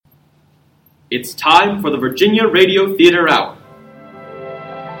It's time for the Virginia Radio Theater Hour.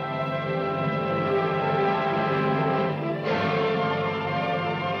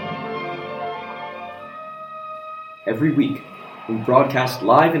 Every week, we broadcast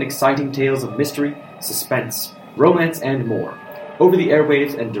live and exciting tales of mystery, suspense, romance, and more, over the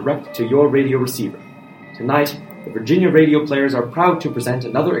airwaves and direct to your radio receiver. Tonight, the Virginia Radio Players are proud to present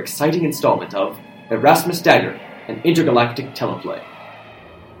another exciting installment of Erasmus Dagger, an intergalactic teleplay.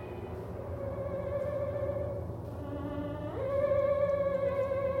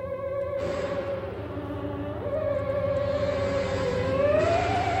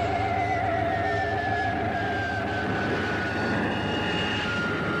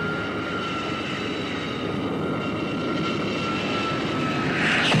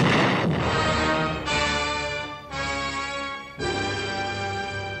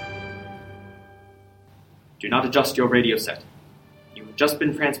 Do not adjust your radio set. You have just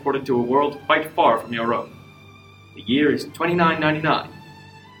been transported to a world quite far from your own. The year is 2999.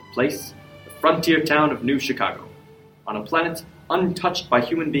 The place, the frontier town of New Chicago. On a planet untouched by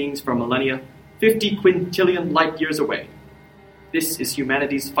human beings for millennia, 50 quintillion light years away. This is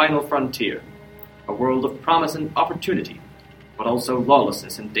humanity's final frontier. A world of promise and opportunity, but also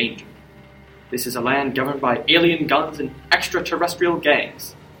lawlessness and danger. This is a land governed by alien guns and extraterrestrial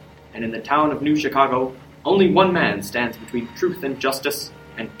gangs. And in the town of New Chicago, only one man stands between truth and justice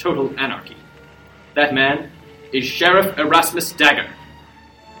and total anarchy. That man is Sheriff Erasmus Dagger.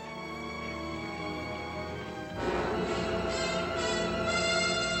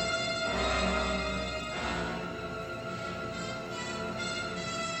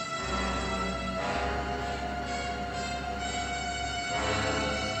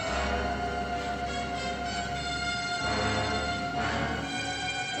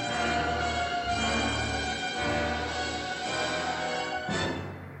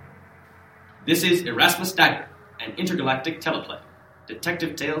 This is Erasmus Dagger, an intergalactic teleplay,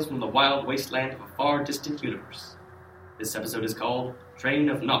 detective tales from the wild wasteland of a far distant universe. This episode is called Train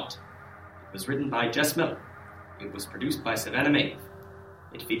of Naught. It was written by Jess Miller. It was produced by Savannah Maeve.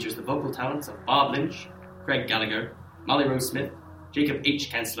 It features the vocal talents of Bob Lynch, Craig Gallagher, Molly Rose Smith, Jacob H.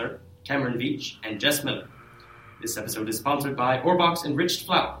 Kanzler, Cameron Veach, and Jess Miller. This episode is sponsored by Orbox Enriched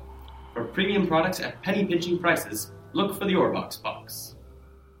Flour. For premium products at penny-pinching prices, look for the Orbox box.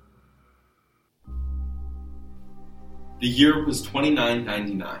 The year was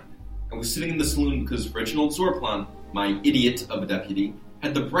 2999. I was sitting in the saloon because Reginald Zorplan, my idiot of a deputy,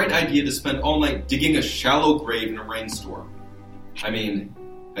 had the bright idea to spend all night digging a shallow grave in a rainstorm. I mean,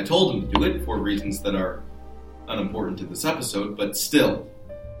 I told him to do it for reasons that are unimportant to this episode, but still.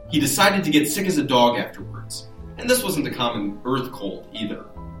 He decided to get sick as a dog afterwards. And this wasn't a common earth cold either.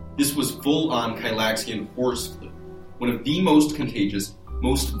 This was full-on Kylaxian horse flu, one of the most contagious,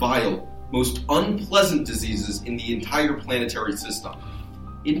 most vile, most unpleasant diseases in the entire planetary system.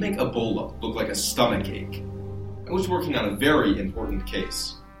 It'd make Ebola look like a stomach ache. I was working on a very important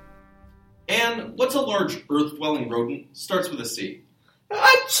case. And what's a large earth-dwelling rodent? Starts with a C.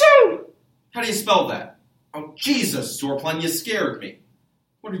 Achoo! How do you spell that? Oh, Jesus, Zorplan, you scared me.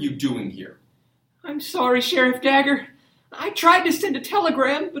 What are you doing here? I'm sorry, Sheriff Dagger. I tried to send a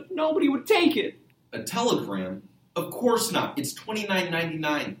telegram, but nobody would take it. A telegram? Of course not. It's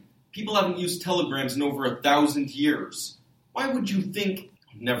 2999. People haven't used telegrams in over 1,000 years. Why would you think...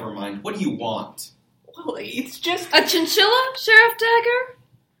 Never mind. What do you want? Well, it's just... A chinchilla, Sheriff Dagger?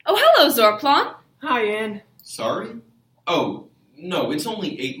 Oh, hello, Zorplan. Hi, Anne. Sorry? Oh, no, it's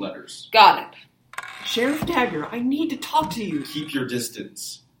only 8 letters. Got it. Sheriff Dagger, I need to talk to you. Keep your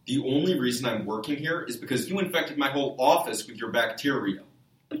distance. The only reason I'm working here is because you infected my whole office with your bacteria.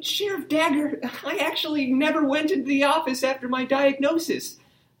 But Sheriff Dagger, I actually never went into the office after my diagnosis.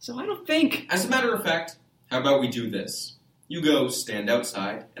 So I don't think... As a matter of fact, how about we do this? You go stand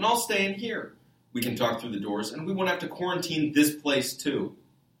outside, and I'll stay in here. We can talk through the doors, and we won't have to quarantine this place, too.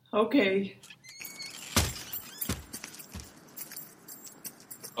 Okay.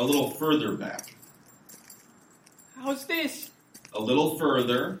 A little further back. How's this? A little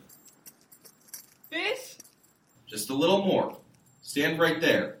further. This? Just a little more. Stand right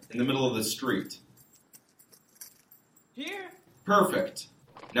there, in the middle of the street. Here? Perfect.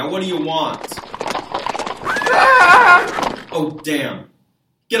 Now what do you want? Oh, damn.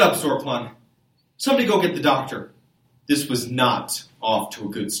 Get up, Zorplan. Somebody go get the doctor. This was not off to a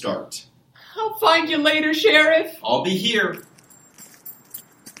good start. I'll find you later, Sheriff. I'll be here.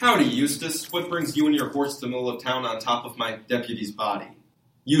 Howdy, Eustace. What brings you and your horse to the middle of town on top of my deputy's body?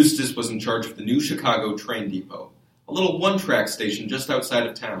 Eustace was in charge of the New Chicago train depot, a little one-track station just outside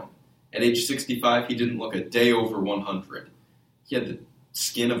of town. At age 65, he didn't look a day over 100. He had the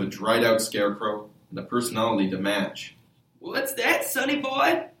skin of a dried-out scarecrow, and a personality to match. What's that, sonny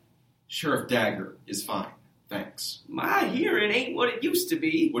boy? Sheriff Dagger is fine, thanks. My hearing ain't what it used to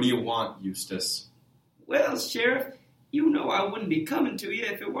be. What do you want, Eustace? Well, Sheriff, you know I wouldn't be coming to you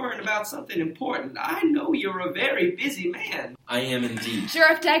if it weren't about something important. I know you're a very busy man. I am indeed.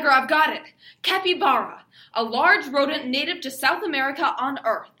 Sheriff Dagger, I've got it. Capybara, a large rodent native to South America on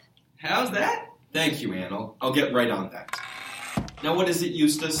Earth. How's that? Thank you, Anne. I'll get right on that. Now what is it,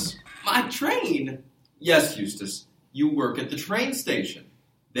 Eustace? My train. Yes, Eustace. You work at the train station.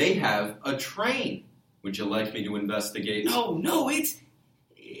 They have a train. Would you like me to investigate? No,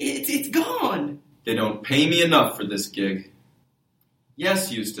 it's gone. They don't pay me enough for this gig.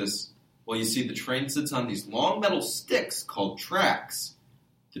 Yes, Eustace. Well, you see, the train sits on these long metal sticks called tracks.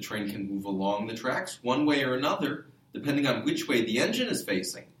 The train can move along the tracks one way or another, depending on which way the engine is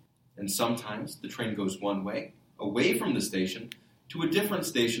facing. And sometimes the train goes one way, away from the station, to a different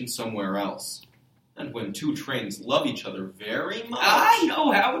station somewhere else. And when two trains love each other very much... I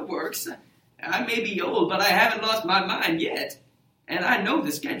know how it works. I may be old, but I haven't lost my mind yet. And I know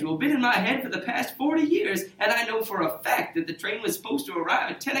the schedule, been in my head for the past 40 years, and I know for a fact that the train was supposed to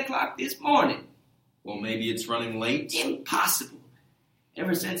arrive at 10 o'clock this morning. Well, maybe it's running late? Impossible.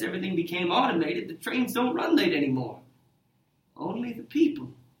 Ever since everything became automated, the trains don't run late anymore. Only the people.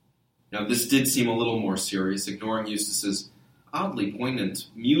 Now, this did seem a little more serious, ignoring Eustace's oddly poignant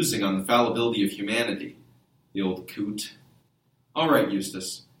musing on the fallibility of humanity. The old coot. All right,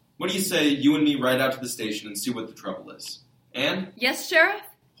 Eustace. What do you say you and me ride out to the station and see what the trouble is? Anne? Yes, Sheriff?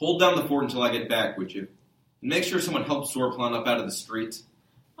 Hold down the fort until I get back, would you? And make sure someone helps Zorplan up out of the street.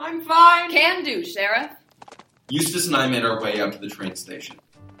 I'm fine. Can do, Sheriff. Eustace and I made our way out to the train station.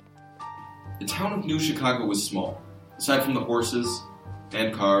 The town of New Chicago was small. Aside from the horses,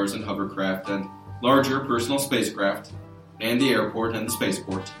 and cars and hovercraft, and larger personal spacecraft, and the airport and the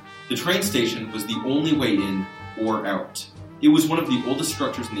spaceport, the train station was the only way in or out. It was one of the oldest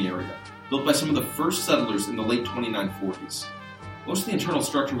structures in the area, built by some of the first settlers in the late 2940s. Most of the internal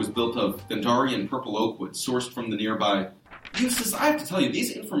structure was built of Gandhari and purple oak wood sourced from the nearby... Eustace, I have to tell you,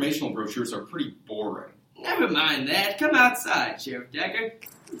 these informational brochures are pretty boring. Never mind that. Come outside, Sheriff Dagger.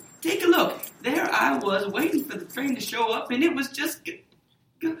 Take a look. There I was, waiting for the train to show up, and it was just...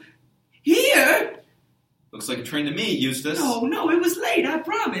 Here! Looks like a train to me, Eustace. No, it was late, I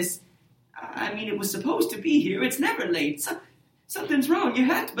promise. I mean, it was supposed to be here. It's never late. Something's wrong. You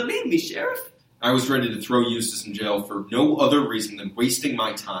have to believe me, Sheriff. I was ready to throw Eustace in jail for no other reason than wasting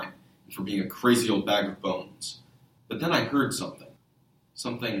my time and for being a crazy old bag of bones. But then I heard something.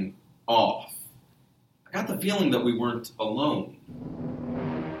 Something off. I got the feeling that we weren't alone.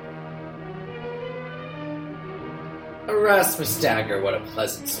 Erasmus Dagger, what a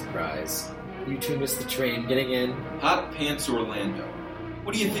pleasant surprise. You two missed the train getting in? Hot Pants Orlando.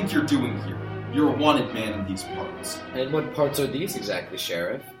 What do you think you're doing here? You're a wanted man in these parts. And what parts are these exactly,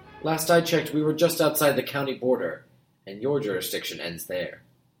 Sheriff? Last I checked, we were just outside the county border, and your jurisdiction ends there.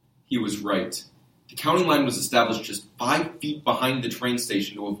 He was right. The county line was established just 5 feet behind the train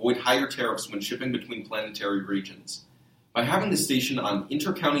station to avoid higher tariffs when shipping between planetary regions. By having the station on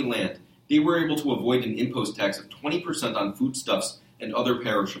inter-county land, they were able to avoid an impost tax of 20% on foodstuffs and other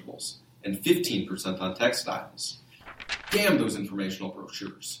perishables, and 15% on textiles. Damn those informational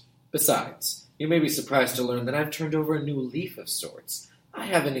brochures. Besides, you may be surprised to learn that I've turned over a new leaf of sorts. I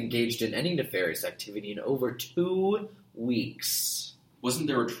haven't engaged in any nefarious activity in over 2 weeks. Wasn't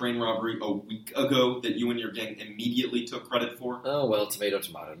there a train robbery a week ago that you and your gang immediately took credit for? Oh, well, tomato,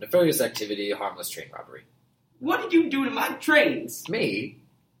 tomato. Nefarious activity, harmless train robbery. What did you do to my trains? Me?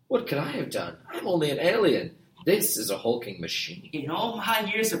 What could I have done? I'm only an alien. This is a hulking machine. In all my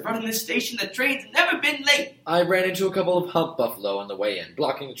years of running this station, the train's never been late. I ran into a couple of hump buffalo on the way in,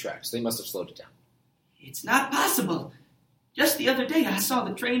 blocking the tracks. They must have slowed it down. It's not possible. Just the other day, I saw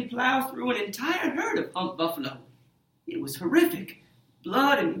the train plow through an entire herd of hump buffalo. It was horrific.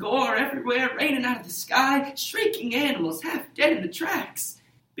 Blood and gore everywhere, raining out of the sky, shrieking animals half dead in the tracks.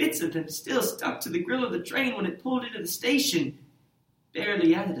 Bits of them still stuck to the grill of the train when it pulled into the station.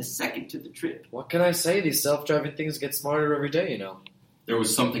 Barely added a second to the trip. What can I say? These self-driving things get smarter every day, you know. There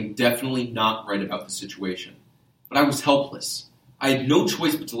was something definitely not right about the situation. But I was helpless. I had no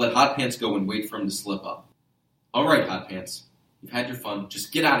choice but to let Hot Pants go and wait for him to slip up. All right, Hot Pants. You've had your fun.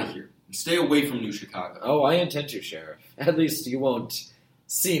 Just get out of here and stay away from New Chicago. Oh, I intend to, Sheriff. At least you won't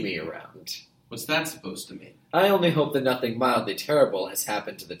see me around. What's that supposed to mean? I only hope that nothing mildly terrible has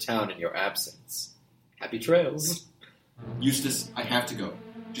happened to the town in your absence. Happy trails. Eustace, I have to go.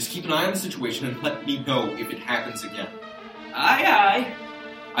 Just keep an eye on the situation and let me know if it happens again. Aye, aye.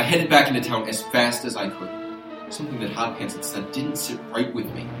 I headed back into town as fast as I could. Something that Hot Pants had said didn't sit right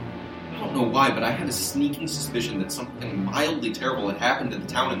with me. I don't know why, but I had a sneaking suspicion that something mildly terrible had happened to the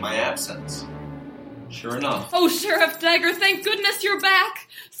town in my absence. Sure enough. Oh, Sheriff Dagger, thank goodness you're back!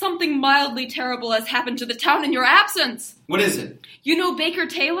 Something mildly terrible has happened to the town in your absence! What is it? You know Baker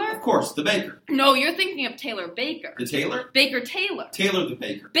Taylor? Of course, the baker. No, you're thinking of Taylor Baker. The tailor? Baker Taylor. Taylor the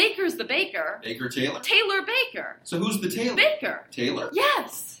baker. Baker's the baker. Baker Taylor? Taylor Baker. So who's the tailor? Baker. Taylor?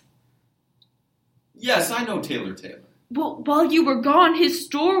 Yes. Yes, I know Taylor. Well, while you were gone, his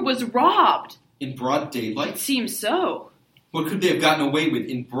store was robbed. In broad It daylight? seems so. What could they have gotten away with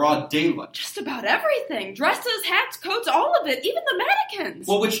in broad daylight? Just about everything. Dresses, hats, coats, all of it. Even the mannequins.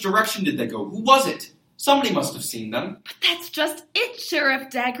 Well, which direction did they go? Who was it? Somebody must have seen them. But that's just it, Sheriff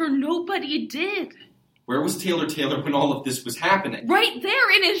Dagger. Nobody did. Where was Taylor when all of this was happening? Right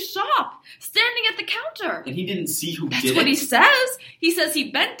there in his shop, standing at the counter. And he didn't see who That's did what it? he says. He says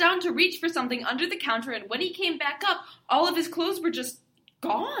he bent down to reach for something under the counter, and when he came back up, all of his clothes were just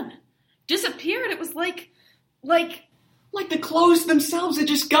gone. Disappeared. It was like... Like the clothes themselves had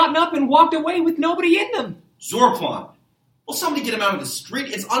just gotten up and walked away with nobody in them. Zorplan. Will somebody get him out of the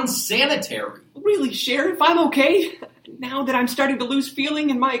street? It's unsanitary. Really, Sheriff, I'm okay. Now that I'm starting to lose feeling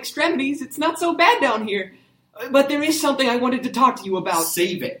in my extremities, it's not so bad down here. But there is something I wanted to talk to you about.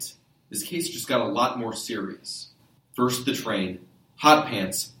 Save it. This case just got a lot more serious. First the train, Hot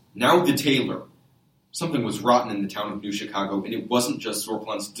Pants, now the tailor. Something was rotten in the town of New Chicago, and it wasn't just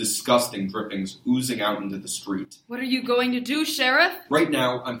Zorplan's disgusting drippings oozing out into the street. What are you going to do, Sheriff? Right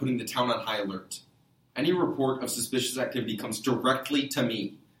now, I'm putting the town on high alert. Any report of suspicious activity comes directly to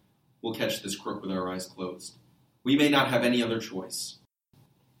me. We'll catch this crook with our eyes closed. We may not have any other choice.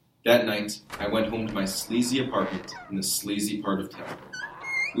 That night, I went home to my sleazy apartment in the sleazy part of town.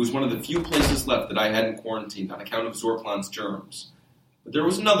 It was one of the few places left that I hadn't quarantined on account of Zorplan's germs. But there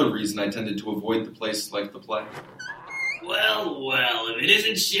was another reason I tended to avoid the place like the plague. Well, if it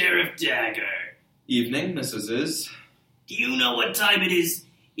isn't Sheriff Dagger. Evening, Mrs. Is. Do you know what time it is?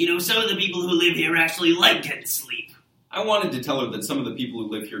 You know, some of the people who live here actually like getting sleep. I wanted to tell her that some of the people who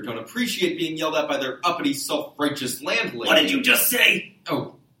live here don't appreciate being yelled at by their uppity, self-righteous landlady. What did you just say?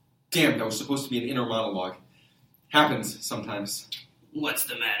 Oh, damn, that was supposed to be an inner monologue. Happens sometimes. What's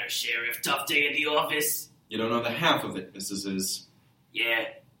the matter, Sheriff? Tough day at the office? You don't know the half of it, Mrs. Is. Yeah,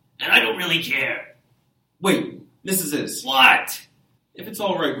 and I don't really care. Wait, Mrs. Is. What? If it's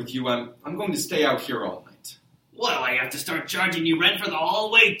all right with you, I'm going to stay out here all night. What, do I have to start charging you rent for the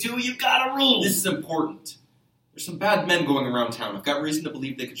hallway, too? You've got a rule. This is important. There's some bad men going around town. I've got reason to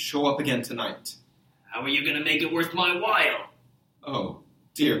believe they could show up again tonight. How are you going to make it worth my while? Oh,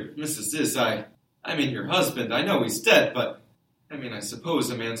 dear, Mrs. Is, I mean your husband. I know he's dead, but... I suppose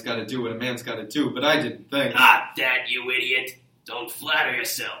a man's got to do what a man's got to do, but I didn't think... Not that, you idiot. Don't flatter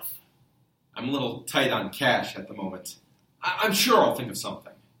yourself. I'm a little tight on cash at the moment. I'm sure I'll think of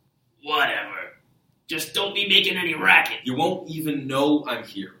something. Whatever. Just don't be making any racket. You won't even know I'm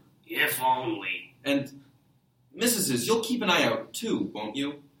here. If only. And, Mrs. Is, you'll keep an eye out, too, won't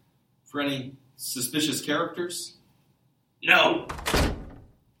you? For any suspicious characters? No.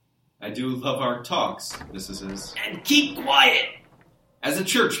 I do love our talks, Mrs. Is. And keep quiet. As a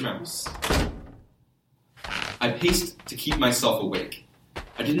church mouse. I paced to keep myself awake.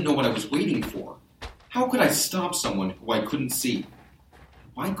 I didn't know what I was waiting for. How could I stop someone who I couldn't see?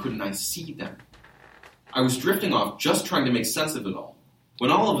 Why couldn't I see them? I was drifting off, just trying to make sense of it all,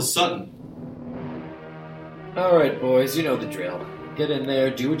 when all of a sudden... Alright, boys, you know the drill. Get in there,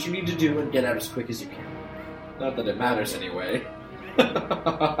 do what you need to do, and get out as quick as you can. Not that it matters anyway.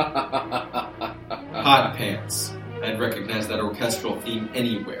 Hot Pants. I'd recognize that orchestral theme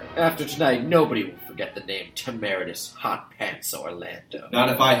anywhere. After tonight, nobody will forget the name Temeritus Hot Pants Orlando. Not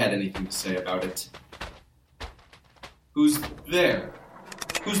if I had anything to say about it. Who's there?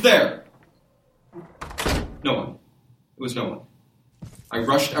 Who's there? No one. It was no one. I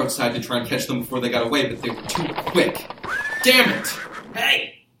rushed outside to try and catch them before they got away, but they were too quick. Damn it!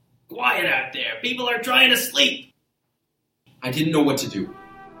 Hey! Quiet out there. People are trying to sleep. I didn't know what to do.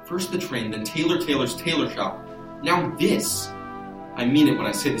 First the train, then Taylor's tailor shop. Now this. I mean it when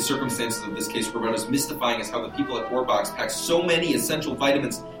I say the circumstances of this case were about as mystifying as how the people at Warbox packed so many essential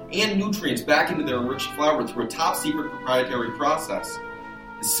vitamins and nutrients back into their enriched flour through a top-secret proprietary process.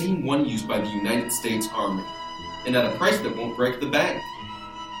 The same one used by the United States Army. And at a price that won't break the bank.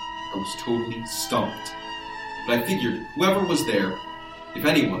 I was totally stumped. But I figured whoever was there, if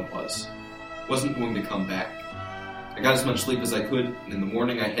anyone was, wasn't going to come back. I got as much sleep as I could, and in the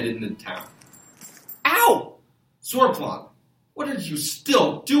morning I headed into town. Ow! Zorplan, what are you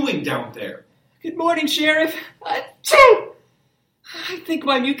still doing down there? Good morning, Sheriff. Achoo! I think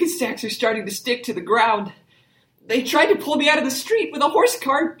my mucus sacs are starting to stick to the ground. They tried to pull me out of the street with a horse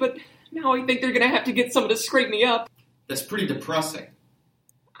cart, but now I think they're going to have to get someone to scrape me up. That's pretty depressing.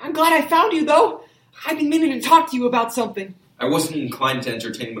 I'm glad I found you, though. I've been meaning to talk to you about something. I wasn't inclined to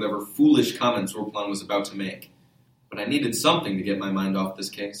entertain whatever foolish comments Zorplan was about to make, but I needed something to get my mind off this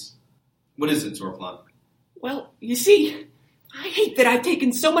case. What is it, Zorplan? Well, you see, I hate that I've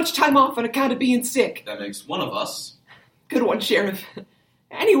taken so much time off on account of being sick. That makes one of us. Good one, Sheriff.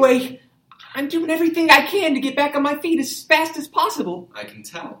 Anyway, I'm doing everything I can to get back on my feet as fast as possible. I can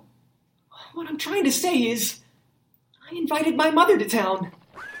tell. What I'm trying to say is, I invited my mother to town.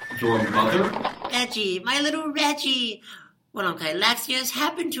 Your mother? Reggie, my little Reggie. What on Kylaxia has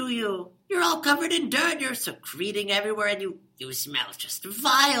happened to you? You're all covered in dirt, you're secreting everywhere, and you smell just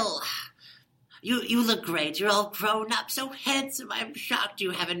vile. You look great, you're all grown up, so handsome. I'm shocked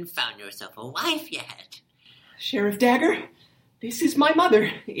you haven't found yourself a wife yet. Sheriff Dagger, this is my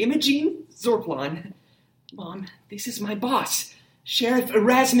mother, Imogene Zorplan. Mom, this is my boss, Sheriff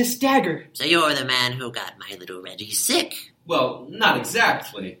Erasmus Dagger. So you're the man who got my little Reggie sick. Well, not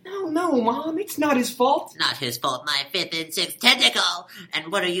exactly. No, Mom, it's not his fault. It's not his fault, my fifth and sixth tentacle.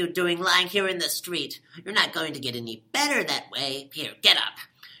 And what are you doing lying here in the street? You're not going to get any better that way. Here, get up.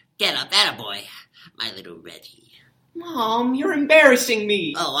 Get up, attaboy, my little Reggie. Mom, you're embarrassing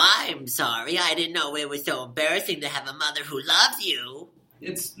me. Oh, I'm sorry. I didn't know it was so embarrassing to have a mother who loves you.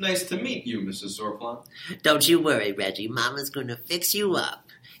 It's nice to meet you, Mrs. Zorplan. Don't you worry, Reggie. Mama's going to fix you up,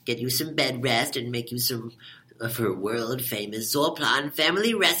 get you some bed rest, and make you some of her world-famous Zorplan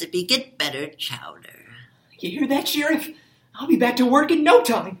family recipe Get Better chowder. You hear that, Sheriff? I'll be back to work in no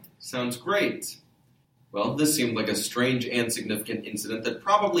time. Sounds great. Well, this seemed like a strange and significant incident that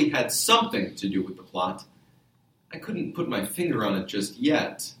probably had something to do with the plot. I couldn't put my finger on it just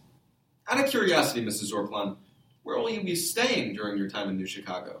yet. Out of curiosity, Mrs. Zorplan, where will you be staying during your time in New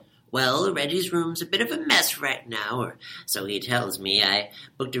Chicago? Well, Reggie's room's a bit of a mess right now, or so he tells me. I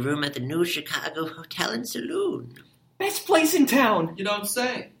booked a room at the New Chicago Hotel and Saloon. Best place in town. You don't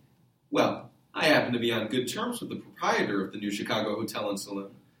say. Well, I happen to be on good terms with the proprietor of the New Chicago Hotel and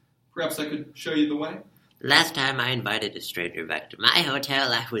Saloon. Perhaps I could show you the way? Last time I invited a stranger back to my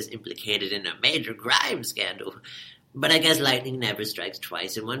hotel, I was implicated in a major crime scandal. But I guess lightning never strikes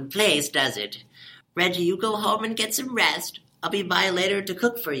twice in one place, does it? Reggie, you go home and get some rest. I'll be by later to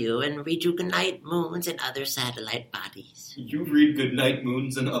cook for you and read you Goodnight Moons and Other Satellite Bodies. You read Goodnight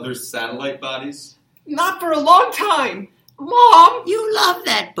Moons and Other Satellite Bodies? Not for a long time. Mom! You love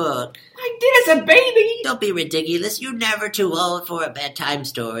that book. I did as a baby. Don't be ridiculous. You're never too old for a bedtime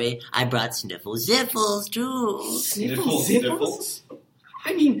story. I brought Sniffle Ziffles, too. Sniffle Ziffles?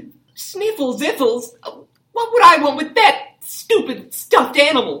 I mean, Sniffle Ziffles? What would I want with that stupid stuffed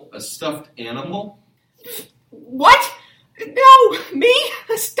animal? A stuffed animal? What? No, me?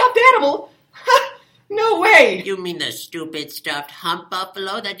 A stuffed animal? No way. You mean the stupid stuffed hump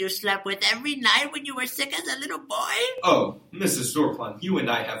buffalo that you slept with every night when you were sick as a little boy? Oh, Mrs. Zorplan, you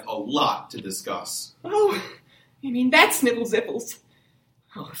and I have a lot to discuss. Oh, you mean that Sniffle Ziffles?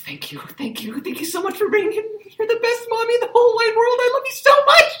 Oh, thank you so much for bringing him. You're the best mommy in the whole wide world. I love you so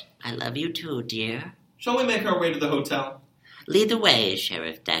much. I love you too, dear. Shall we make our way to the hotel? Lead the way,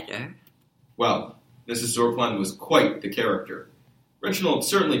 Sheriff Dagger. Well, Mrs. Zorplan was quite the character. Reginald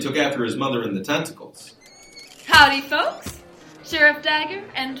certainly took after his mother in the tentacles. Howdy, folks. Sheriff Dagger,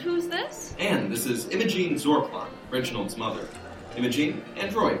 and who's this? And this is Imogene Zorplan, Reginald's mother. Imogene,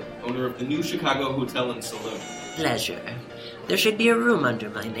 android, owner of the New Chicago Hotel and Saloon. Pleasure. There should be a room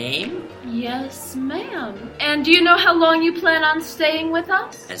under my name. Yes, ma'am. And do you know how long you plan on staying with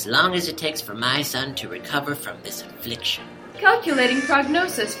us? As long as it takes for my son to recover from this affliction. Calculating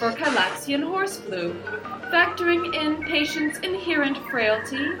prognosis for Kylaxian horse flu. Factoring in patient's inherent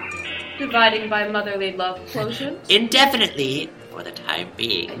frailty. Dividing by motherly love quotient. Indefinitely, for the time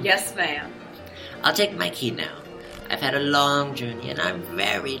being. Yes, ma'am. I'll take my key now. I've had a long journey and I'm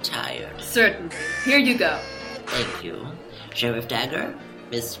very tired. Certain. Here you go. Thank you. Sheriff Dagger,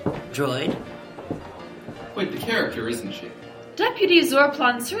 Miss Droid. Quite the character, isn't she? Deputy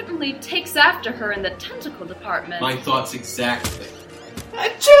Zorplan certainly takes after her in the tentacle department. My thoughts exactly.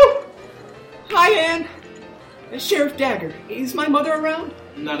 Achoo! Hi, Anne. Sheriff Dagger, is my mother around?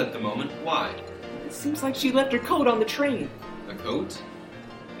 Not at the moment. Why? It seems like she left her coat on the train. A coat?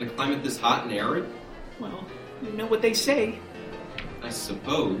 In a climate this hot and arid? Well, you know what they say. I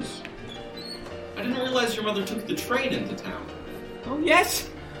suppose. I didn't realize your mother took the train into town. Oh, yes.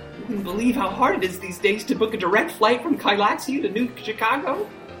 You wouldn't believe how hard it is these days to book a direct flight from Kylaxia to New Chicago.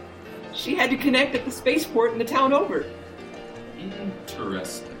 She had to connect at the spaceport in the town over.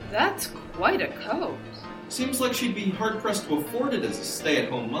 Interesting. That's quite a coat. Seems like she'd be hard-pressed to afford it as a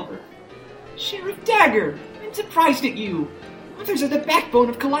stay-at-home mother. Sheriff Dagger, I I'm surprised at you. Mothers are the backbone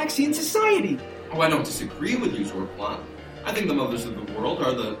of Calaxian society. Oh, I don't disagree with you, Zorplan. I think the mothers of the world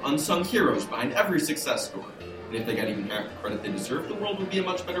are the unsung heroes behind every success story. And if they got even half the credit they deserve, the world would be a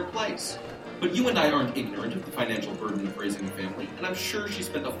much better place. But you and I aren't ignorant of the financial burden of raising a family, and I'm sure she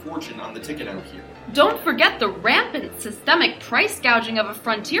spent a fortune on the ticket out here. Don't forget the rampant systemic price gouging of a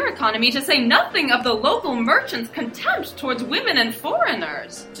frontier economy, to say nothing of the local merchants' contempt towards women and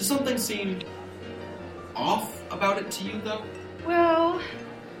foreigners. Does something seem off about it to you, though? Well,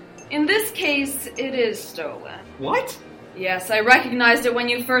 in this case, it is stolen. What? Yes, I recognized it when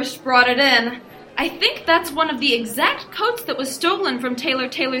you first brought it in. I think that's one of the exact coats that was stolen from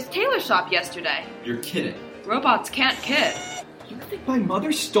Taylor's tailor shop yesterday. You're kidding. Robots can't kid. You think my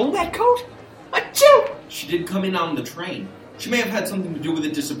mother stole that coat? Achoo! She did come in on the train. She may have had something to do with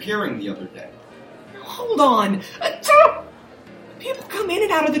it disappearing the other day. Hold on. Achoo! People come in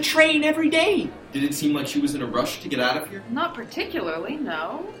and out of the train every day. Did it seem like she was in a rush to get out of here? Not particularly,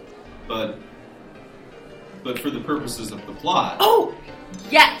 no. But for the purposes of the plot... Oh,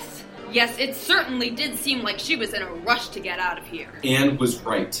 yes! Yes, it certainly did seem like she was in a rush to get out of here. Anne was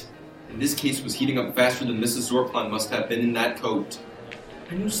right. And this case was heating up faster than Mrs. Zorplan must have been in that coat.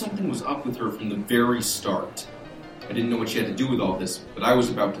 I knew something was up with her from the very start. I didn't know what she had to do with all this, but I was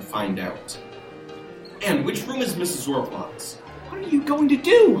about to find out. Anne, which room is Mrs. Zorplan's? What are you going to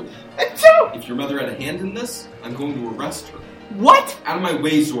do? Achoo! If your mother had a hand in this, I'm going to arrest her. What? Out of my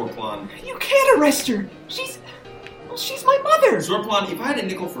way, Zorplan. You can't arrest her. She's my mother. Zorplan, if I had a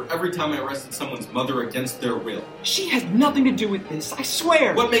nickel for every time I arrested someone's mother against their will... She has nothing to do with this, I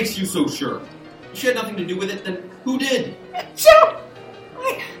swear. What makes you so sure? If she had nothing to do with it, then who did? Achoo!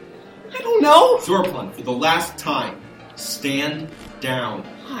 I don't know. Zorplan, for the last time, stand down.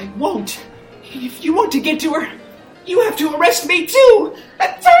 I won't. If you want to get to her, you have to arrest me too.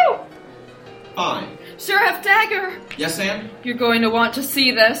 Achoo! Fine. Sheriff Dagger! Yes, Anne? You're going to want to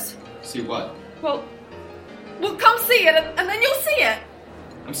see this. See what? Well, come see it, and then you'll see it.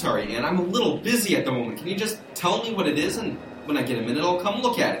 I'm sorry, Anne. I'm a little busy at the moment. Can you just tell me what it is, and when I get a minute, I'll come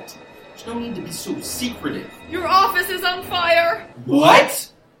look at it? There's no need to be so secretive. Your office is on fire.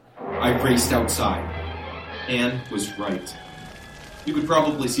 What? I raced outside. Anne was right. You could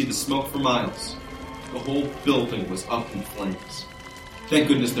probably see the smoke for miles. The whole building was up in flames. Thank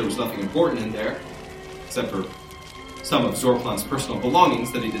goodness there was nothing important in there, except for some of Zorplan's personal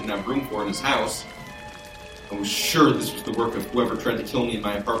belongings that he didn't have room for in his house. I was sure this was the work of whoever tried to kill me in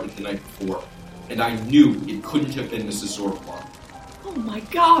my apartment the night before, and I knew it couldn't have been Mrs. Zorplan. Oh my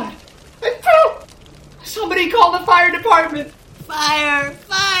god! Achoo! Somebody call the fire department! Fire!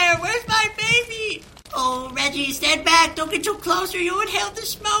 Fire! Where's my baby? Oh, Reggie, stand back. Don't get too close or you'll inhale the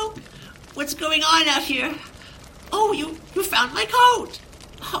smoke. What's going on out here? Oh, you found my coat.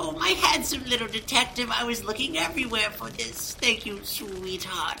 Oh, my handsome little detective. I was looking everywhere for this. Thank you,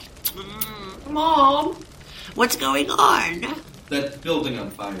 sweetheart. Mom! What's going on? That building on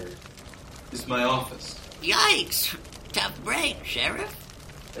fire is my office. Yikes. Tough break, Sheriff.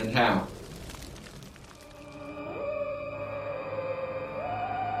 And how?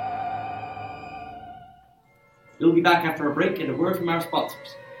 We'll be back after a break and a word from our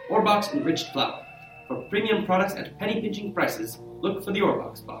sponsors, Orbox Enriched Flour. For premium products at penny-pinching prices, look for the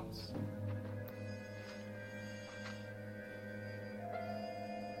Orbox box.